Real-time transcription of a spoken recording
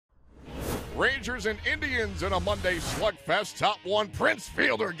Rangers and Indians in a Monday slugfest. Top one, Prince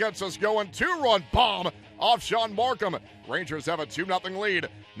Fielder gets us going. 2-run bomb off Sean Markham. Rangers have a 2-0 lead.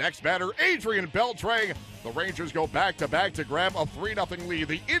 Next batter, Adrian Beltre. The Rangers go back-to-back to grab a 3-0 lead.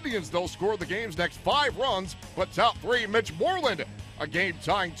 The Indians, though, score the game's next 5 runs, but top 3, Mitch Moreland, a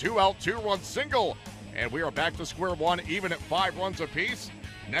game-tying 2-out, 2-run single. And we are back to square one, even at 5 runs apiece.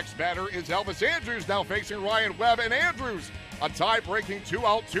 Next batter is Elvis Andrus, now facing Ryan Webb, and Andrus, a tie-breaking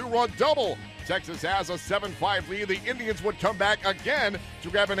 2-out, 2-run double. Texas has a 7-5 lead. The Indians would come back again to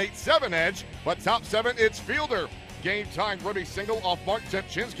grab an 8-7 edge, but top 7, it's Fielder. Game-tying rookie single off Mark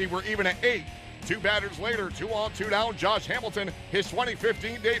Tepchinski. We're even at 8. 2 batters later, 2 on, 2 down, Josh Hamilton, his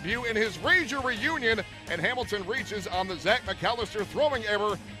 2015 debut in his Ranger reunion, and Hamilton reaches on the Zach McAllister throwing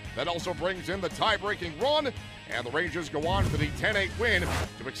error. That also brings in the tie-breaking run, and the Rangers go on for the 10-8 win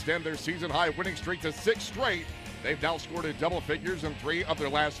to extend their season-high winning streak to 6 straight. They've now scored in double figures in 3 of their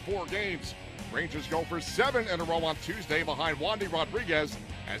last 4 games. Rangers go for 7 in a row on Tuesday behind Wandy Rodriguez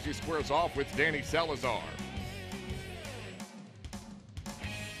as he squares off with Danny Salazar.